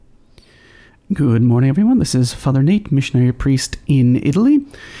Good morning, everyone. This is Father Nate, missionary priest in Italy.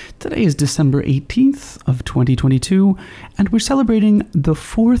 Today is December 18th of 2022, and we're celebrating the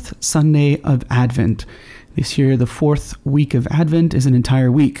fourth Sunday of Advent. This year, the fourth week of Advent is an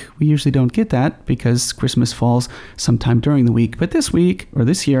entire week. We usually don't get that because Christmas falls sometime during the week. But this week, or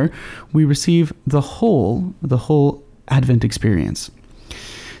this year, we receive the whole Advent experience.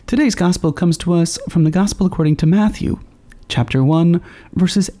 Today's gospel comes to us from the Gospel according to Matthew, chapter 1,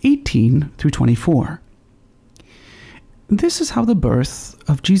 verses 18 through 24. This is how the birth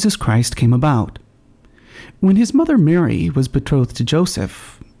of Jesus Christ came about. When his mother Mary was betrothed to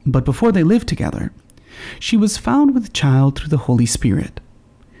Joseph, but before they lived together, she was found with child through the Holy Spirit.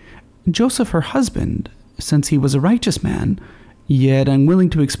 Joseph, her husband, since he was a righteous man, yet unwilling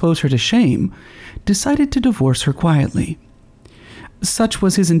to expose her to shame, decided to divorce her quietly. Such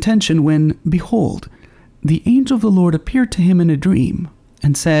was his intention when, behold, the angel of the Lord appeared to him in a dream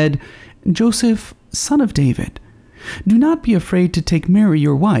and said, "Joseph, son of David, do not be afraid to take Mary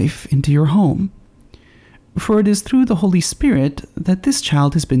your wife into your home. For it is through the Holy Spirit that this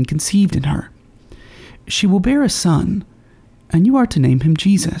child has been conceived in her. She will bear a son, and you are to name him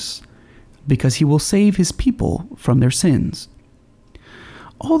Jesus, because he will save his people from their sins."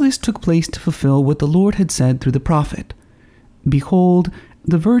 All this took place to fulfill what the Lord had said through the prophet. "Behold,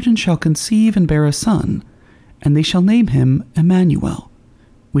 the virgin shall conceive and bear a son, and they shall name him Emmanuel,"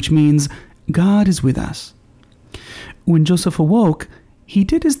 which means God is with us. When Joseph awoke, he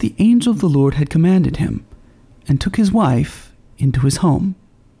did as the angel of the Lord had commanded him, and took his wife into his home.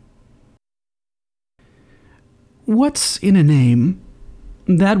 What's in a name?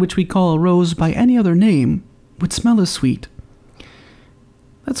 That which we call a rose by any other name would smell as sweet.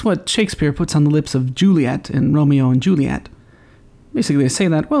 That's what Shakespeare puts on the lips of Juliet in Romeo and Juliet. Basically, they say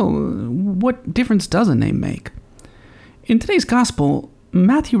that, well, what difference does a name make? In today's gospel,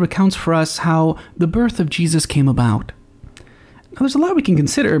 Matthew recounts for us how the birth of Jesus came about. Now, there's a lot we can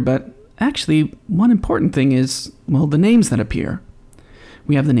consider, but actually, one important thing is, well, the names that appear.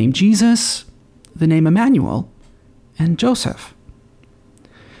 We have the name Jesus, the name Emmanuel, and Joseph.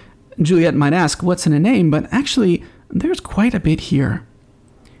 Juliet might ask, what's in a name? But actually, there's quite a bit here.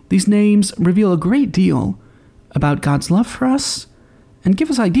 These names reveal a great deal about God's love for us and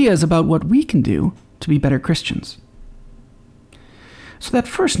give us ideas about what we can do to be better Christians. So that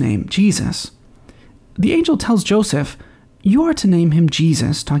first name, Jesus, the angel tells Joseph, you are to name him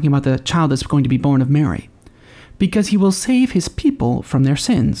Jesus, talking about the child that's going to be born of Mary, because he will save his people from their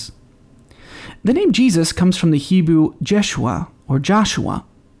sins. The name Jesus comes from the Hebrew Jeshua, or Joshua,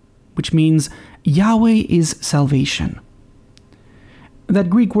 which means Yahweh is salvation. That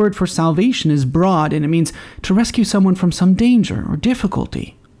Greek word for salvation is broad, and it means to rescue someone from some danger or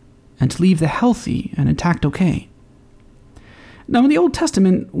difficulty, and to leave the healthy and intact okay. Now, in the Old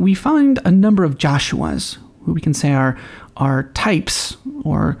Testament, we find a number of Joshuas, who we can say are types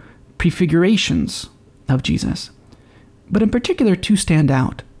or prefigurations of Jesus. But in particular, two stand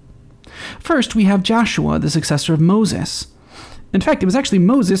out. First, we have Joshua, the successor of Moses. In fact, it was actually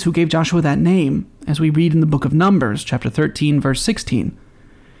Moses who gave Joshua that name, as we read in the book of Numbers, chapter 13, verse 16.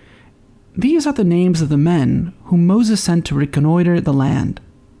 These are the names of the men whom Moses sent to reconnoiter the land.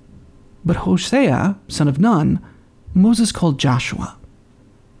 But Hosea, son of Nun, Moses called Joshua.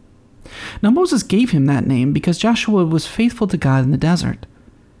 Now Moses gave him that name because Joshua was faithful to God in the desert.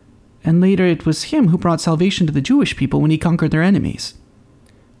 And later it was him who brought salvation to the Jewish people when he conquered their enemies.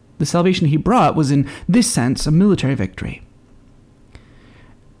 The salvation he brought was in this sense a military victory.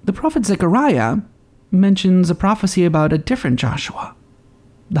 The prophet Zechariah mentions a prophecy about a different Joshua,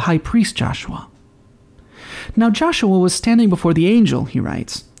 the high priest Joshua. Now Joshua was standing before the angel, he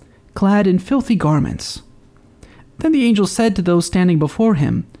writes, clad in filthy garments. Then the angel said to those standing before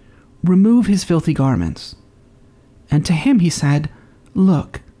him, "Remove his filthy garments." And to him he said,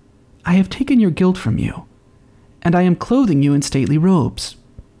 "Look, I have taken your guilt from you, and I am clothing you in stately robes."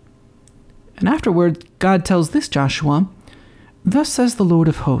 And afterward, God tells this Joshua, "Thus says the Lord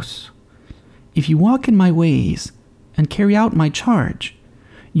of hosts, if you walk in my ways and carry out my charge,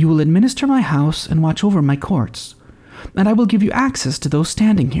 you will administer my house and watch over my courts, and I will give you access to those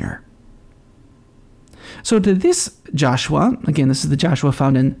standing here." So to this Joshua, again, this is the Joshua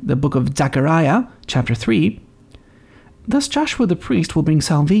found in the book of Zechariah, chapter 3, thus Joshua the priest will bring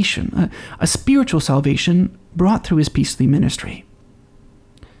salvation, a spiritual salvation brought through his priestly ministry.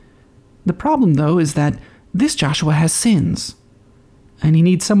 The problem, though, is that this Joshua has sins, and he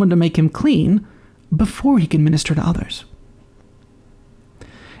needs someone to make him clean before he can minister to others.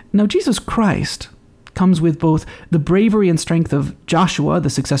 Now, Jesus Christ comes with both the bravery and strength of Joshua, the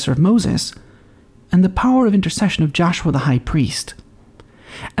successor of Moses, and the power of intercession of Joshua the high priest.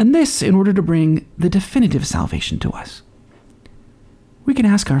 And this in order to bring the definitive salvation to us. We can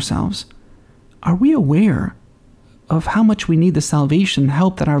ask ourselves, are we aware of how much we need the salvation and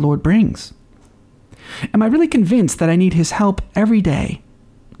help that our Lord brings? Am I really convinced that I need his help every day,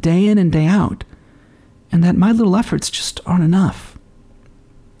 day in and day out, and that my little efforts just aren't enough?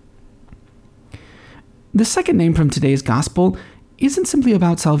 The second name from today's gospel isn't simply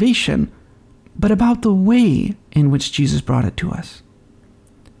about salvation, but about the way in which Jesus brought it to us.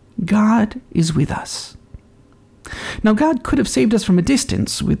 God is with us. Now, God could have saved us from a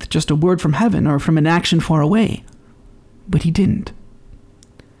distance with just a word from heaven or from an action far away, but he didn't.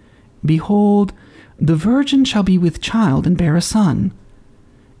 Behold, the virgin shall be with child and bear a son,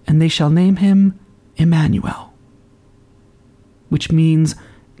 and they shall name him Emmanuel, which means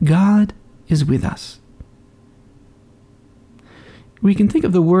God is with us. We can think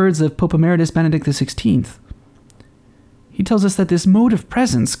of the words of Pope Emeritus Benedict XVI. He tells us that this mode of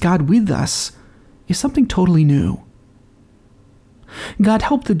presence, God with us, is something totally new. God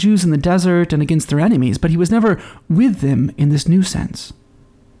helped the Jews in the desert and against their enemies, but he was never with them in this new sense.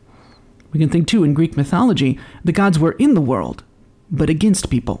 We can think, too, in Greek mythology, the gods were in the world, but against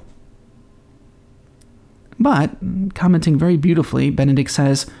people. But, commenting very beautifully, Benedict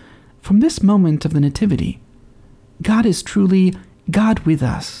says, from this moment of the Nativity, God is truly God with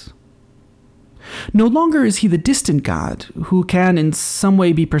us. No longer is he the distant God who can in some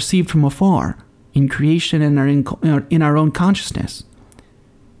way be perceived from afar in creation and in our own consciousness.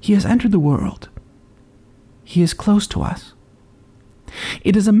 He has entered the world. He is close to us.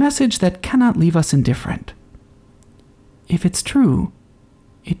 It is a message that cannot leave us indifferent. If it's true,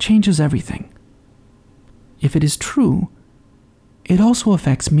 it changes everything. If it is true, it also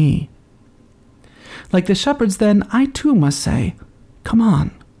affects me. Like the shepherds, then, I too must say, come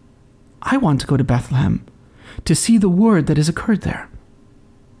on, I want to go to Bethlehem to see the word that has occurred there.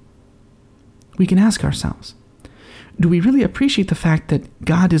 We can ask ourselves, do we really appreciate the fact that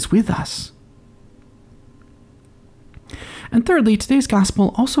God is with us? And thirdly, today's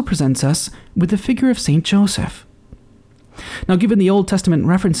gospel also presents us with the figure of Saint Joseph. Now, given the Old Testament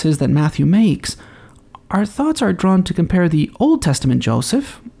references that Matthew makes, our thoughts are drawn to compare the Old Testament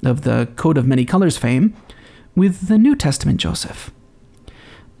Joseph, of the coat of many colors fame, with the New Testament Joseph.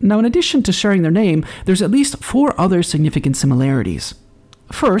 Now, in addition to sharing their name, there's at least 4 other significant similarities.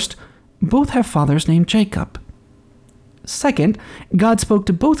 First, both have fathers named Jacob. Second, God spoke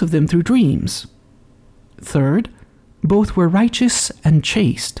to both of them through dreams. Third, both were righteous and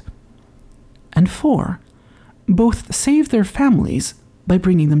chaste. And 4, both saved their families by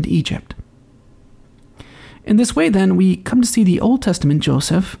bringing them to Egypt. In this way, then, we come to see the Old Testament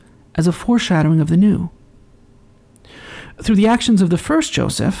Joseph as a foreshadowing of the New. Through the actions of the first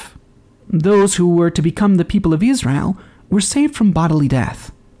Joseph, those who were to become the people of Israel were saved from bodily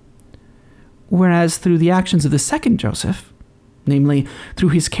death. Whereas through the actions of the second Joseph, namely through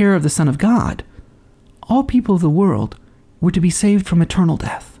his care of the Son of God, all people of the world were to be saved from eternal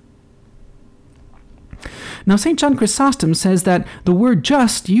death. Now, St. John Chrysostom says that the word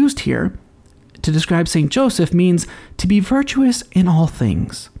just used here to describe St. Joseph means to be virtuous in all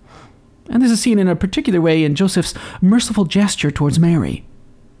things. And this is seen in a particular way in Joseph's merciful gesture towards Mary.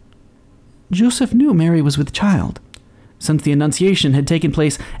 Joseph knew Mary was with child, since the Annunciation had taken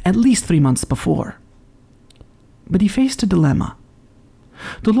place at least 3 months before. But he faced a dilemma.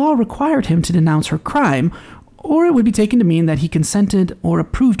 The law required him to denounce her crime, or it would be taken to mean that he consented or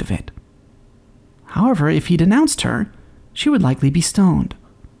approved of it. However, if he denounced her, she would likely be stoned.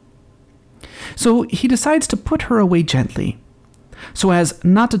 So he decides to put her away gently, so as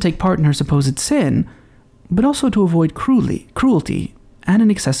not to take part in her supposed sin, but also to avoid cruelty and an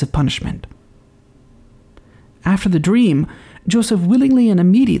excessive punishment. After the dream, Joseph willingly and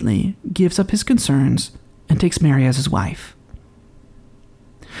immediately gives up his concerns and takes Mary as his wife.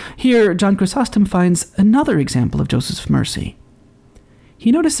 Here, John Chrysostom finds another example of Joseph's mercy.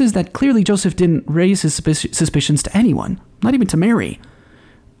 He notices that clearly Joseph didn't raise his suspicions to anyone, not even to Mary.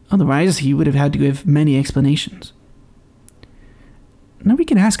 Otherwise, he would have had to give many explanations. Now we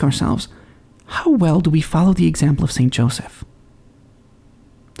can ask ourselves, how well do we follow the example of St. Joseph?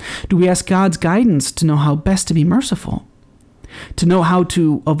 Do we ask God's guidance to know how best to be merciful? To know how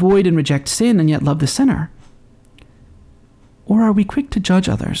to avoid and reject sin and yet love the sinner? Or are we quick to judge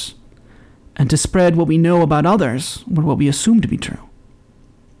others and to spread what we know about others or what we assume to be true?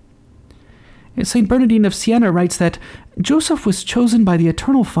 St. Bernardine of Siena writes that Joseph was chosen by the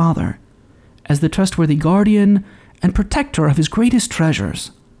Eternal Father as the trustworthy guardian and protector of his greatest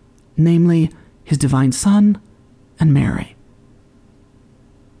treasures, namely his divine Son and Mary.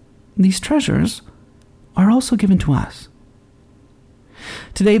 These treasures are also given to us.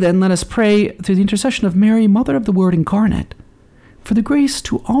 Today, then, let us pray through the intercession of Mary, Mother of the Word incarnate, for the grace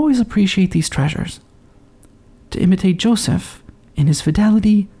to always appreciate these treasures, to imitate Joseph in his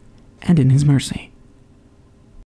fidelity and in his mercy.